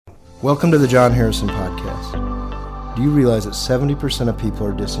Welcome to the John Harrison Podcast. Do you realize that 70% of people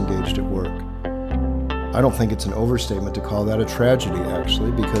are disengaged at work? I don't think it's an overstatement to call that a tragedy,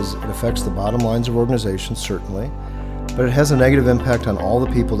 actually, because it affects the bottom lines of organizations, certainly, but it has a negative impact on all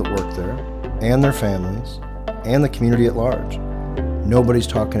the people that work there, and their families, and the community at large. Nobody's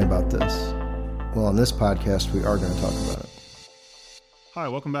talking about this. Well, on this podcast, we are going to talk about it. Hi,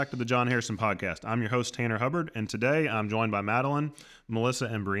 welcome back to the John Harrison Podcast. I'm your host, Tanner Hubbard, and today I'm joined by Madeline, Melissa,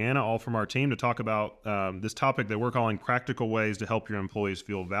 and Brianna, all from our team, to talk about this topic that we're calling practical ways to help your employees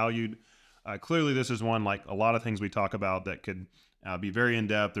feel valued. Clearly, this is one, like a lot of things we talk about, that could be very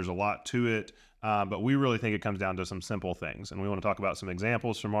in-depth. There's a lot to it, but we really think it comes down to some simple things, and we want to talk about some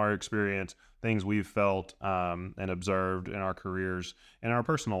examples from our experience, things we've felt and observed in our careers and our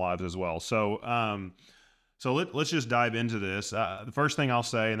personal lives as well. So let's just dive into this. The first thing I'll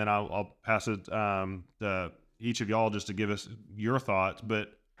say, and then I'll pass it to each of y'all just to give us your thoughts, but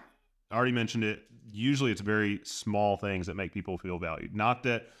I already mentioned it. Usually it's very small things that make people feel valued. Not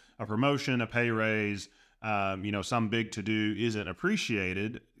that a promotion, a pay raise, some big to-do isn't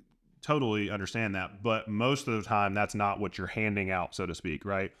appreciated. Totally understand that. But most of the time, that's not what you're handing out, so to speak,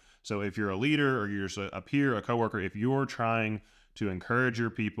 right? So if you're a leader or you're a peer, a coworker, if you're trying to encourage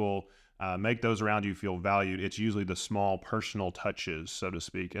your people, make those around you feel valued, it's usually the small personal touches, so to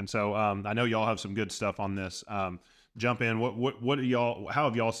speak. And so I know y'all have some good stuff on this. Jump in. What do y'all? How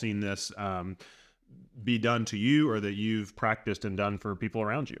have y'all seen this be done to you, or that you've practiced and done for people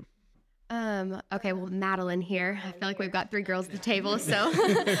around you? Okay, well, Madeline here. I feel like we've got three girls at the table, so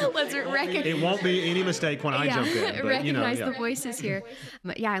let's recognize. It won't be any mistake when I jump in. But, recognize the voices here.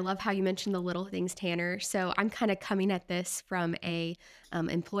 But yeah, I love how you mentioned the little things, Tanner. So I'm kind of coming at this from a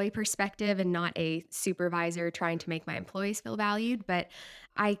employee perspective and not a supervisor trying to make my employees feel valued. But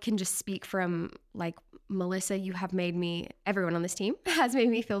I can just speak from, like, Melissa, you have made me, everyone on this team has made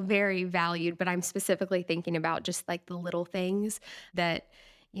me feel very valued, but I'm specifically thinking about just like the little things that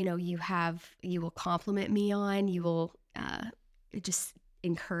you will compliment me on, you will just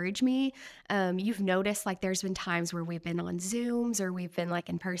encourage me. You've noticed, like, there's been times where we've been on Zooms or we've been like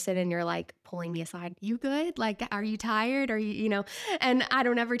in person and you're like pulling me aside, you good? Like, are you tired? Are you, and I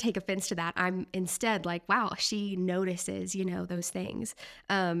don't ever take offense to that. I'm instead like, wow, she notices, those things.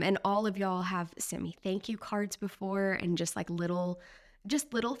 And all of y'all have sent me thank you cards before, and just like little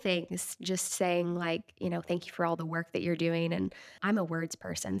things, just saying like, thank you for all the work that you're doing. And I'm a words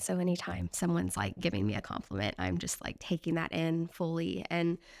person. So anytime someone's like giving me a compliment, I'm just like taking that in fully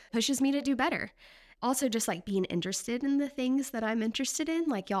and pushes me to do better. Also, just like being interested in the things that I'm interested in.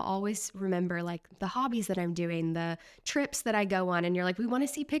 Like, y'all always remember like the hobbies that I'm doing, the trips that I go on, and you're like, we want to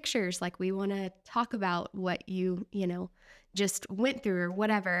see pictures. Like, we want to talk about what you just went through or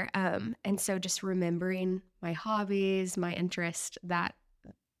whatever. And so just remembering my hobbies, my interest,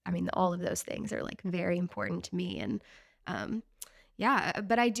 all of those things are like very important to me. And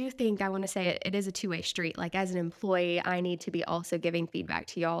but I do think I want to say it is a two-way street. Like, as an employee, I need to be also giving feedback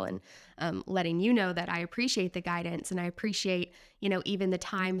to y'all and letting you know that I appreciate the guidance, and I appreciate, even the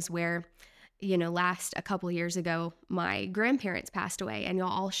times where a couple years ago, my grandparents passed away, and y'all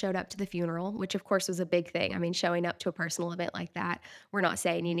all showed up to the funeral, which of course was a big thing. I mean, showing up to a personal event like that, we're not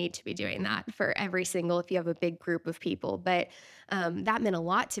saying you need to be doing that for every single, if you have a big group of people, but that meant a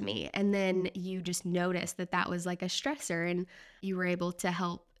lot to me. And then you just noticed that was like a stressor, and you were able to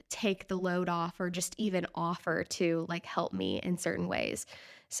help take the load off, or just even offer to like help me in certain ways.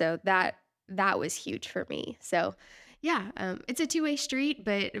 So that was huge for me. So yeah, it's a two-way street,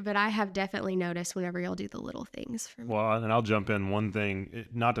 but I have definitely noticed whenever y'all do the little things for me. Well, and I'll jump in one thing,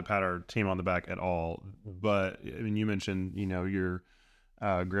 not to pat our team on the back at all, but I mean, you mentioned, your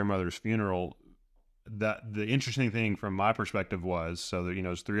grandmother's funeral. That the interesting thing from my perspective was, so that,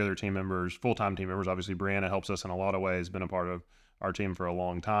 there's three other team members, full-time team members. Obviously, Brianna helps us in a lot of ways, been a part of our team for a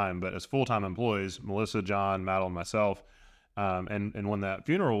long time, but as full-time employees, Melissa, John, Madeline, myself, and when that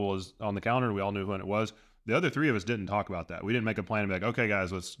funeral was on the calendar, we all knew when it was. The other three of us didn't talk about that. We didn't make a plan to be like, okay,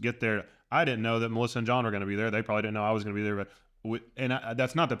 guys, let's get there. I didn't know that Melissa and John were going to be there. They probably didn't know I was going to be there. But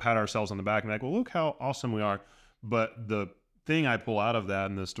that's not to pat ourselves on the back and be like, well, look how awesome we are. But the thing I pull out of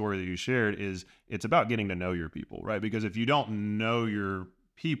that and the story that you shared is it's about getting to know your people, right? Because if you don't know your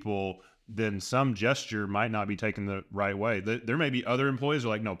people, then some gesture might not be taken the right way. There may be other employees who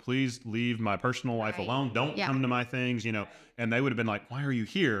are like, no, please leave my personal life alone. Don't come to my things, and they would have been like, why are you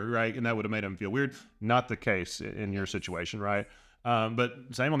here, right? And that would have made them feel weird. Not the case in your situation, right? But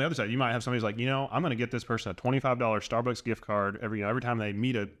same on the other side. You might have somebody who's like, I'm going to get this person a $25 Starbucks gift card every time they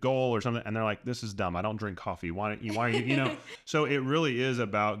meet a goal or something, and they're like, this is dumb. I don't drink coffee. Why are you, So it really is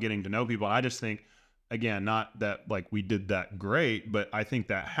about getting to know people. And I just think again, not that like we did that great, but I think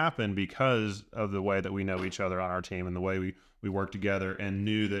that happened because of the way that we know each other on our team and the way we worked together, and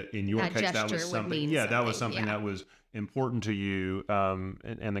knew that in your case that was something. Yeah, that was something that was important to you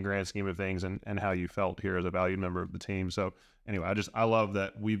in the grand scheme of things, and how you felt here as a valued member of the team. So anyway, I love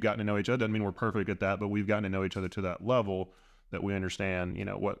that we've gotten to know each other. Doesn't mean we're perfect at that, but we've gotten to know each other to that level that we understand,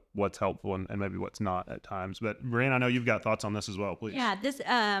 what's helpful and maybe what's not at times. But Brianna, I know you've got thoughts on this as well, please. Yeah,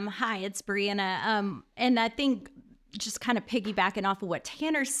 hi, it's Brianna. And I think just kind of piggybacking off of what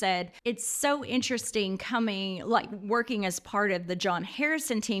Tanner said, it's so interesting working as part of the John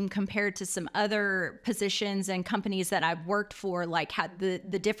Harrison team compared to some other positions and companies that I've worked for, like how the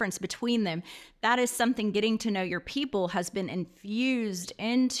difference between them. That is something, getting to know your people has been infused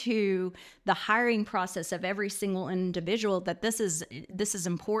into the hiring process of every single individual, that this is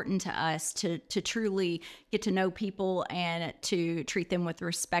important to us to truly get to know people and to treat them with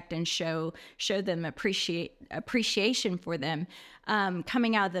respect and show them appreciation for them.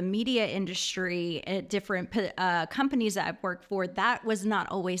 Coming out of the media industry at different companies that I've worked for, that was not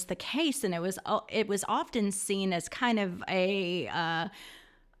always the case, and it was often seen as kind of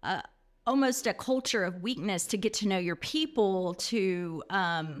almost a culture of weakness to get to know your people,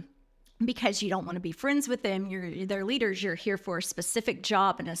 because you don't want to be friends with them. They're leaders. You're here for a specific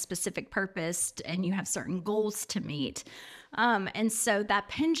job and a specific purpose, and you have certain goals to meet. And so that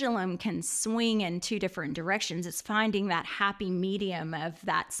pendulum can swing in two different directions. It's finding that happy medium of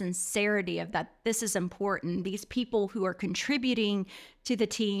that sincerity of that this is important. These people who are contributing to the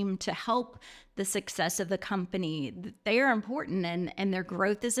team to help the success of the company, they are important, and their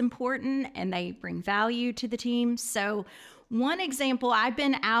growth is important, and they bring value to the team. So one example, I've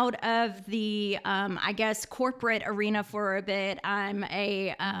been out of the, corporate arena for a bit. I'm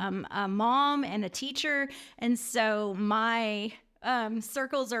a mom and a teacher, and so my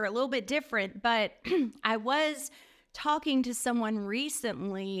circles are a little bit different. But I was talking to someone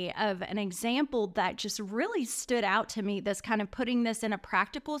recently of an example that just really stood out to me, that's kind of putting this in a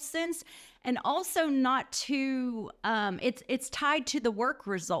practical sense, and also not too, it's tied to the work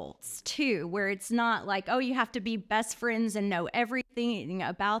results too, where it's not like, oh, you have to be best friends and know everything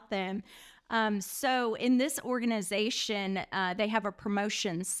about them. So in this organization, they have a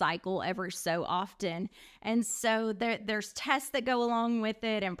promotion cycle every so often. And so there's tests that go along with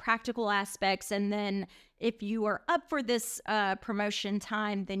it and practical aspects. And then if you are up for this promotion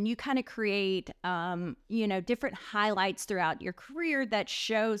time, then you kind of create, different highlights throughout your career that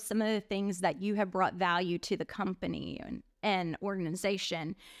show some of the things that you have brought value to the company and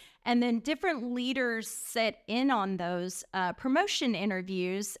organization. And then different leaders sit in on those promotion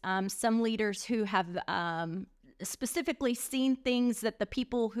interviews. Some leaders who have specifically seen things that the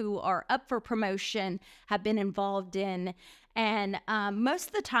people who are up for promotion have been involved in. And most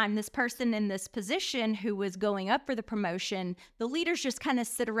of the time, this person in this position who was going up for the promotion, the leaders just kind of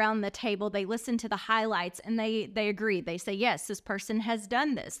sit around the table. They listen to the highlights and they agree. They say, yes, this person has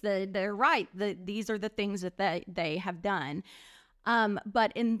done this. They're right. These are the things that they have done.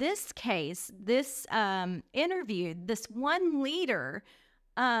 But in this case, this interview, this one leader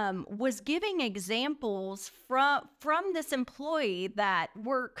was giving examples from this employee that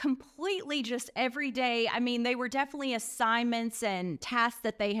were completely just everyday. I mean, they were definitely assignments and tasks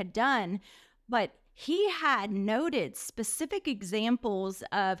that they had done, but he had noted specific examples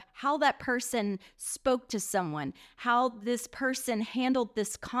of how that person spoke to someone, how this person handled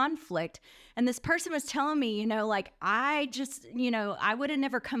this conflict. And this person was telling me, I would have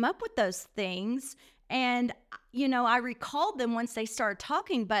never come up with those things. And, I recalled them once they started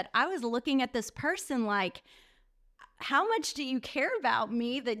talking, but I was looking at this person like, how much do you care about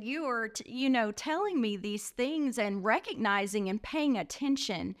me that you are, telling me these things and recognizing and paying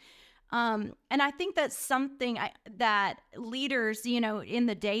attention? And I think that's something that leaders, in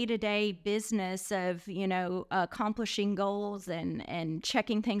the day-to-day business of, accomplishing goals and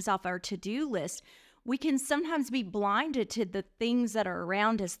checking things off our to-do list, we can sometimes be blinded to the things that are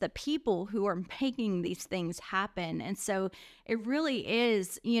around us, the people who are making these things happen. And so it really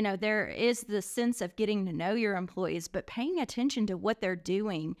is, there is the sense of getting to know your employees, but paying attention to what they're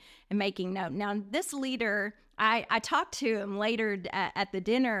doing and making note. Now, this leader, I talked to him later at the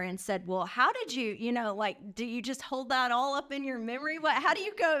dinner and said, well, how did you, do you just hold that all up in your memory? How do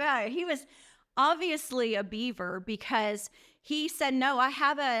you go about it? He was obviously a beaver, because he said, no, I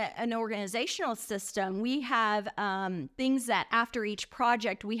have an organizational system. We have things that after each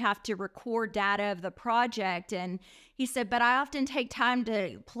project, we have to record data of the project. And he said, but I often take time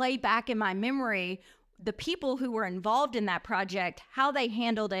to play back in my memory the people who were involved in that project, how they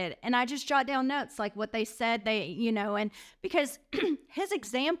handled it. And I just jot down notes, like what they said, and because his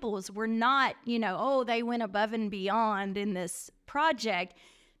examples were not, oh, they went above and beyond in this project.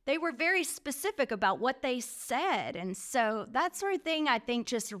 They were very specific about what they said. And so that sort of thing, I think,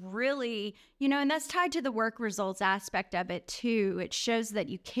 just really, and that's tied to the work results aspect of it too. It shows that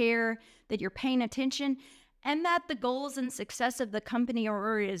you care, that you're paying attention, and that the goals and success of the company or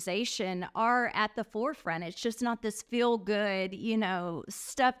organization are at the forefront. It's just not this feel good,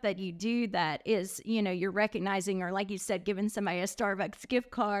 stuff that you do that is, you're recognizing, or like you said, giving somebody a Starbucks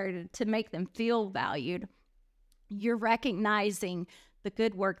gift card to make them feel valued. You're recognizing the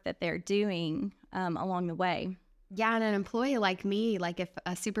good work that they're doing along the way. Yeah, and an employee like me, like if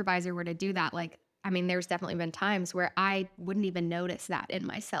a supervisor were to do that, there's definitely been times where I wouldn't even notice that in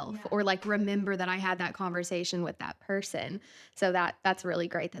myself, or remember that I had that conversation with that person. So that's really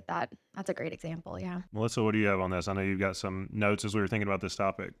great. That's a great example. Yeah. Melissa, what do you have on this? I know you've got some notes as we were thinking about this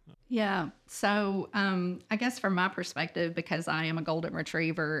topic. Yeah. So I guess from my perspective, because I am a golden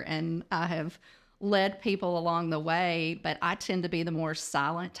retriever and I have led people along the way, but I tend to be the more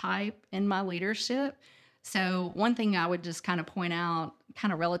silent type in my leadership. So one thing I would just kind of point out,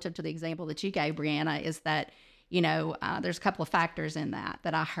 kind of relative to the example that you gave, Brianna, is that, there's a couple of factors in that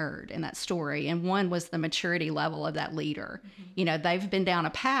I heard in that story. And one was the maturity level of that leader. Mm-hmm. They've been down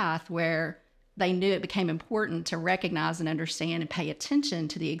a path where they knew it became important to recognize and understand and pay attention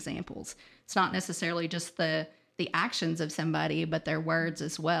to the examples. It's not necessarily just the actions of somebody, but their words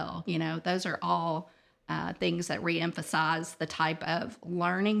as well. Those are all things that reemphasize the type of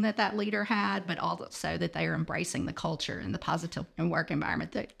learning that leader had, but also that they are embracing the culture and the positive work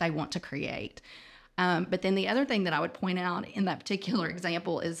environment that they want to create. But then the other thing that I would point out in that particular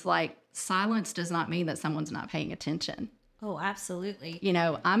example is silence does not mean that someone's not paying attention. Oh, absolutely.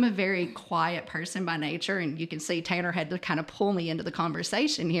 I'm a very quiet person by nature, and you can see Tanner had to kind of pull me into the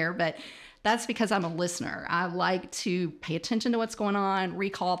conversation here, but that's because I'm a listener. I like to pay attention to what's going on,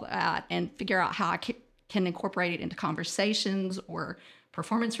 recall that, and figure out how I can incorporate it into conversations or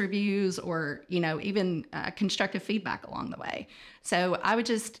performance reviews or, even constructive feedback along the way. So I would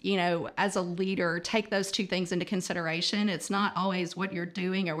just, as a leader, take those two things into consideration. It's not always what you're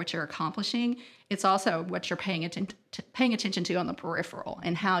doing or what you're accomplishing. It's also what you're paying attention to on the peripheral,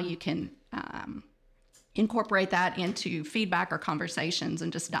 and how you can incorporate that into feedback or conversations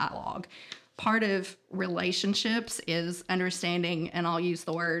and just dialogue. Part of relationships is understanding, and I'll use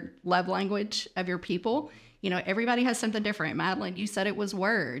the word love language of your people. Everybody has something different. Madeline, you said it was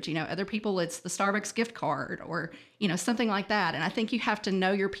words. Other people, it's the Starbucks gift card or, something like that. And I think you have to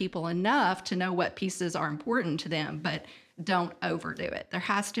know your people enough to know what pieces are important to them, but don't overdo it. There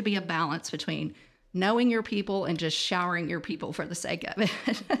has to be a balance between knowing your people and just showering your people for the sake of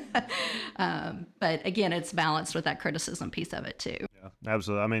it. But again, it's balanced with that criticism piece of it too. Yeah,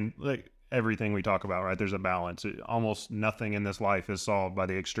 absolutely. Everything we talk about, right? There's a balance. Almost nothing in this life is solved by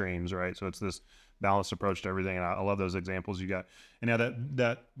the extremes, right? So it's this balanced approach to everything. And I love those examples you got. And now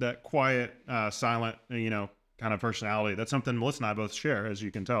that quiet, silent, kind of personality, that's something Melissa and I both share, as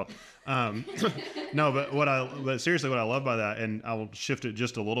you can tell. No, but seriously, what I love by that, and I will shift it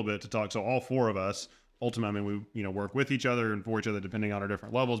just a little bit to talk. So all four of us, ultimately, we work with each other and for each other depending on our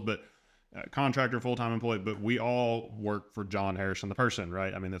different levels, but contractor, full-time employee, but we all work for John Harrison, the person,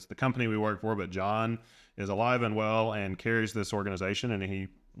 right? That's the company we work for, but John is alive and well and carries this organization, and he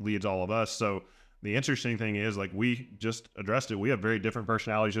leads all of us. So the interesting thing is, we just addressed it. We have very different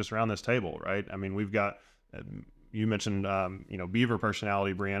personalities just around this table, right? We've got, you mentioned, Beaver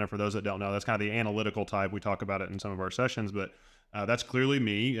personality, Brianna. For those that don't know, that's kind of the analytical type. We talk about it in some of our sessions, but that's clearly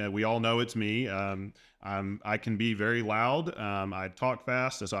me. We all know it's me. I can be very loud. I talk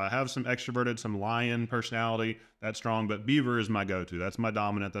fast. So I have some extroverted, some lion personality. That's strong, but Beaver is my go-to. That's my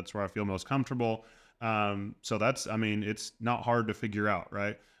dominant. That's where I feel most comfortable. So that's, it's not hard to figure out,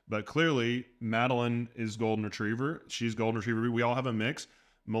 right? But clearly Madeline is golden retriever. She's golden retriever. We all have a mix.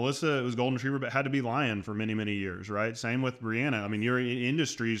 Melissa was golden retriever, but had to be lion for many, many years, right? Same with Brianna. You're in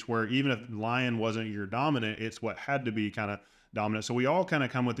industries where even if lion wasn't your dominant, it's what had to be kind of dominant. So we all kind of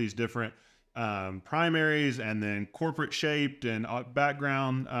come with these different primaries and then corporate shaped and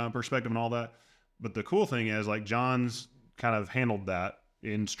background perspective and all that. But the cool thing is, John's kind of handled that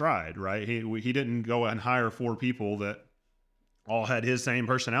in stride, right? He didn't go and hire 4 people that all had his same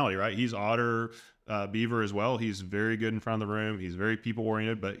personality, right? He's Otter Beaver as well. He's very good in front of the room. He's very people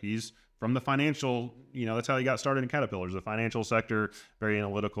oriented, but he's from the financial, that's how he got started in Caterpillars, the financial sector, very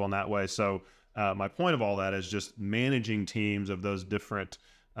analytical in that way. So my point of all that is just managing teams of those different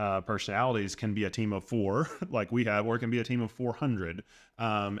personalities can be a team of 4 like we have, or it can be a team of 400.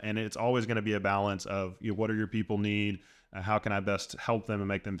 And it's always going to be a balance of, you know, what do your people need? How can I best help them and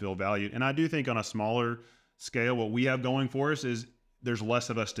make them feel valued? And I do think on a smaller scale, what we have going for us is there's less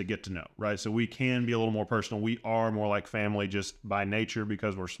of us to get to know, right? So we can be a little more personal. We are more like family just by nature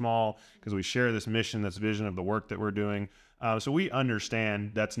because we're small, because we share this mission, this vision of the work that we're doing. So we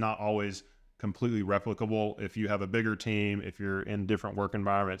understand that's not always completely replicable if you have a bigger team, if you're in different work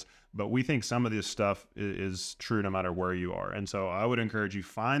environments. But we think some of this stuff is true no matter where you are. And so I would encourage you,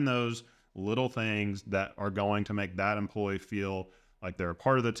 find those little things that are going to make that employee feel like they're a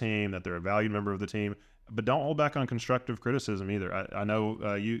part of the team, that they're a valued member of the team. But don't hold back on constructive criticism either. I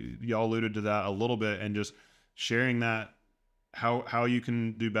know y'all alluded to that a little bit, and just sharing that, how you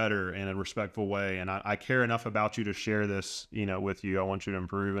can do better in a respectful way. And I care enough about you to share this, you know, with you. I want you to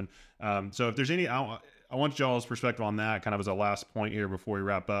improve. And so if there's any, I want y'all's perspective on that kind of as a last point here before we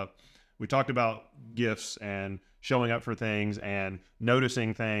wrap up. We talked about gifts and showing up for things and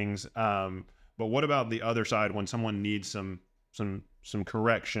noticing things. But what about the other side when someone needs some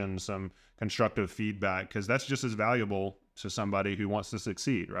correction, some constructive feedback? Because that's just as valuable to somebody who wants to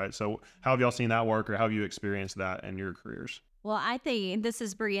succeed, right? So how have y'all seen that work, or how have you experienced that in your careers? Well, I think this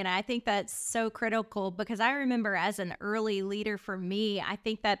is Brianna. I think that's so critical, because I remember as an early leader for me, I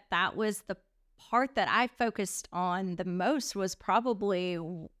think that was the part that I focused on the most, was probably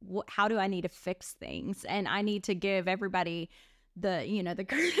how do I need to fix things? And I need to give everybody the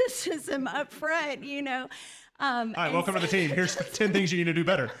criticism up front, All right, welcome to the team. Here's 10 things you need to do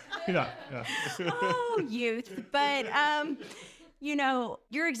better. Yeah. Oh, youth. But,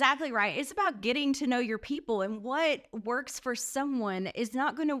 you're exactly right. It's about getting to know your people, and what works for someone is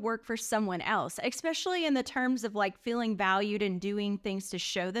not going to work for someone else, especially in the terms of like feeling valued and doing things to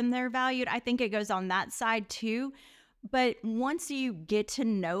show them they're valued. I think it goes on that side too. But once you get to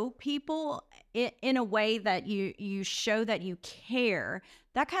know people in a way that you show that you care,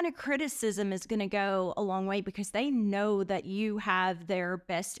 that kind of criticism is going to go a long way, because they know that you have their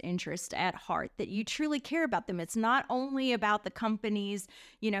best interest at heart, that you truly care about them. It's not only about the company's,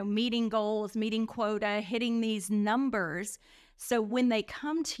 meeting goals, meeting quota, hitting these numbers. So when they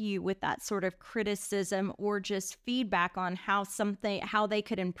come to you with that sort of criticism or just feedback on how they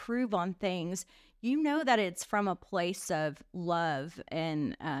could improve on things, you know that it's from a place of love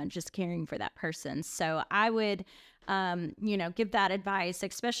and just caring for that person. So I would, give that advice,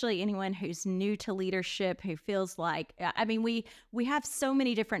 especially anyone who's new to leadership, who feels like, we have so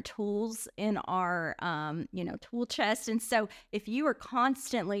many different tools in our, tool chest. And so if you are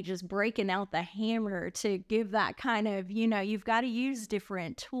constantly just breaking out the hammer to give that kind of, you've got to use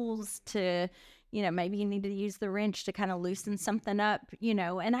different tools to, maybe you need to use the wrench to kind of loosen something up,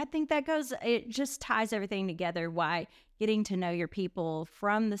 and I think it just ties everything together, why getting to know your people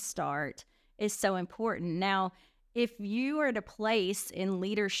from the start is so important. Now, if you are at a place in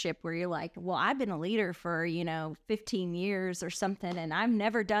leadership where you're like, well, I've been a leader for, 15 years or something, and I've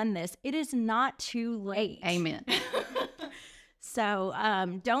never done this, it is not too late. Amen. So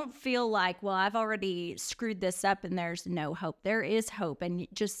don't feel like, well, I've already screwed this up and there's no hope. There is hope. And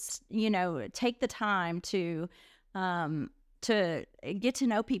just, take the time to get to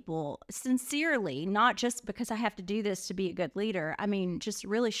know people sincerely, not just because I have to do this to be a good leader. I mean, just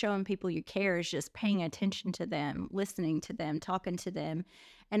really showing people you care is just paying attention to them, listening to them, talking to them,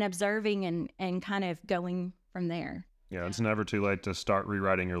 and observing and kind of going from there. Yeah, it's never too late to start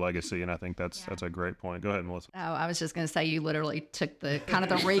rewriting your legacy, and I think that's a great point. Go ahead, Melissa. Oh, I was just going to say, you literally took the kind of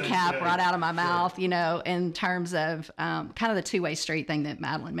the recap right out of my mouth, in terms of kind of the two-way street thing that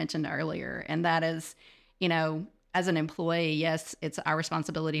Madeline mentioned earlier, and that is, as an employee, yes, it's our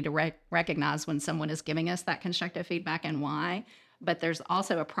responsibility to recognize when someone is giving us that constructive feedback and why. But there's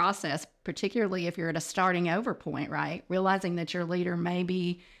also a process, particularly if you're at a starting over point, right? Realizing that your leader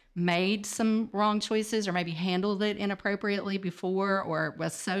maybe made some wrong choices or maybe handled it inappropriately before, or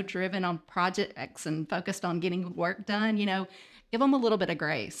was so driven on projects and focused on getting work done, give them a little bit of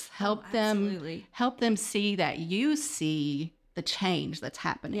grace. Help them see that you see the change that's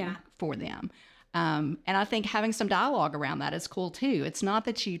happening for them. And I think having some dialogue around that is cool too. It's not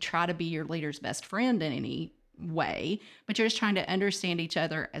that you try to be your leader's best friend in any way, but you're just trying to understand each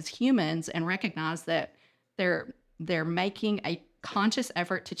other as humans and recognize that they're making a conscious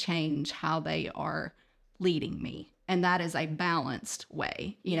effort to change how they are leading me. And that is a balanced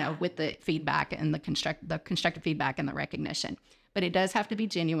way, with the feedback and the constructive feedback and the recognition. But it does have to be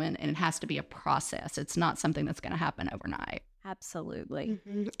genuine, and it has to be a process. It's not something that's going to happen overnight. Absolutely.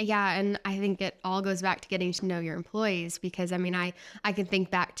 Mm-hmm. Yeah, and I think it all goes back to getting to know your employees, because I mean, I can think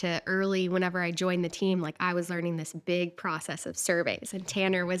back to early whenever I joined the team, like I was learning this big process of surveys, and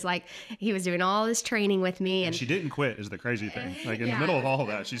Tanner was like, he was doing all this training with me, And she didn't quit is the crazy thing. Like in the middle of all of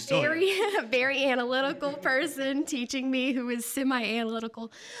that, she's still very analytical person teaching me who was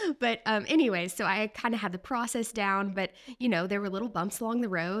semi-analytical. But anyway, so I kind of had the process down, but there were little bumps along the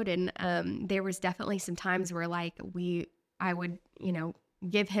road, and there was definitely some times where like I would,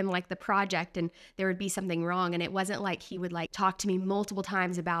 give him like the project and there would be something wrong. And it wasn't like he would like talk to me multiple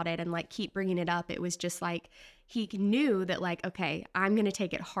times about it and like keep bringing it up. It was just like, he knew that like, okay, I'm going to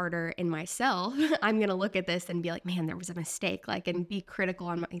take it harder in myself. I'm going to look at this and be like, man, there was a mistake, like, and be critical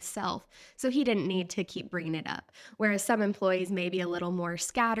on myself. So he didn't need to keep bringing it up. Whereas some employees may be a little more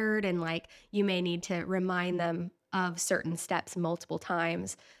scattered and like, you may need to remind them of certain steps multiple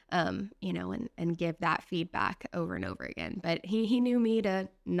times, and give that feedback over and over again. But he knew me to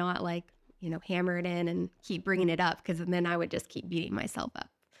not like, hammer it in and keep bringing it up, because then I would just keep beating myself up,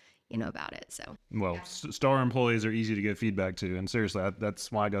 about it. So, well, star employees are easy to give feedback to. And seriously, that's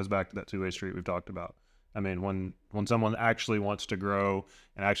why it goes back to that two-way street we've talked about. I mean, when someone actually wants to grow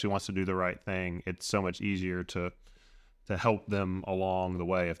and actually wants to do the right thing, it's so much easier to help them along the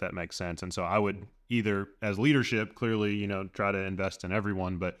way, if that makes sense. And so I would either, as leadership, clearly, try to invest in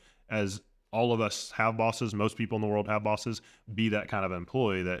everyone, but as all of us have bosses, most people in the world have bosses, be that kind of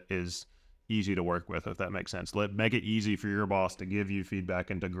employee that is easy to work with, if that makes sense. Make it easy for your boss to give you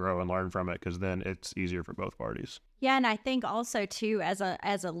feedback and to grow and learn from it, because then it's easier for both parties. Yeah, and I think also too, as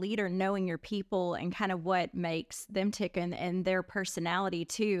a leader, knowing your people and kind of what makes them tick and their personality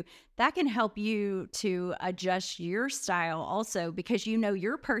too, that can help you to adjust your style also, because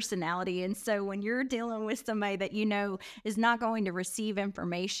your personality. And so when you're dealing with somebody that is not going to receive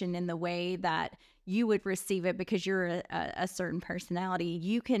information in the way that you would receive it because you're a certain personality,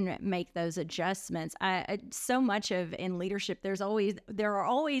 you can make those adjustments. So much of in leadership, there are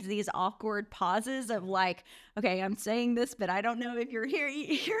always these awkward pauses of like, okay, I'm saying this, but I don't know if you're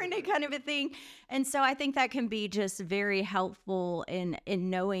hearing it, kind of a thing. And so I think that can be just very helpful in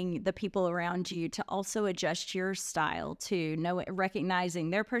knowing the people around you to also adjust your style to recognizing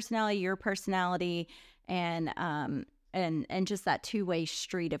their personality, your personality, and just that two-way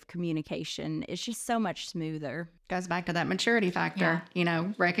street of communication is just so much smoother. Goes back to that maturity factor,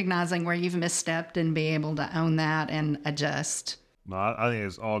 recognizing where you've misstepped and be able to own that and adjust. Well, I think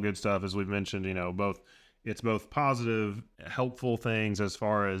it's all good stuff, as we've mentioned, it's both positive, helpful things as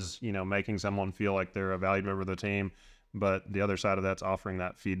far as, making someone feel like they're a valued member of the team. But the other side of that's offering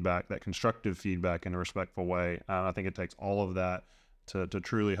that feedback, that constructive feedback in a respectful way. I think it takes all of that to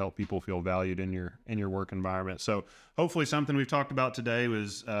truly help people feel valued in your work environment. So hopefully something we've talked about today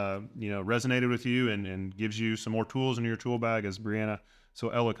was, resonated with you and gives you some more tools in your tool bag, as Brianna so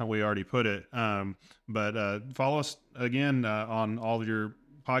eloquently already put it. But follow us again on all of your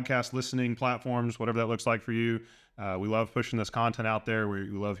podcast listening platforms, whatever that looks like for you. We love pushing this content out there. We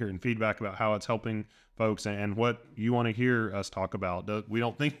love hearing feedback about how it's helping folks and what you want to hear us talk about. We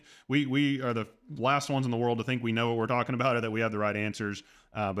don't think we are the last ones in the world to think we know what we're talking about or that we have the right answers.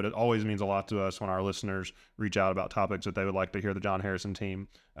 But it always means a lot to us when our listeners reach out about topics that they would like to hear the John Harrison team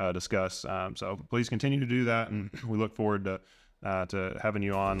discuss. So please continue to do that. And we look forward to having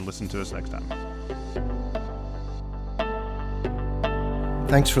you on. Listen to us next time.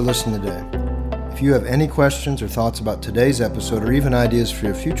 Thanks for listening today. If you have any questions or thoughts about today's episode or even ideas for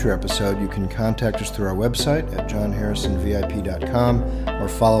a future episode, you can contact us through our website at johnharrisonvip.com or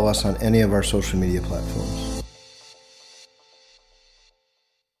follow us on any of our social media platforms.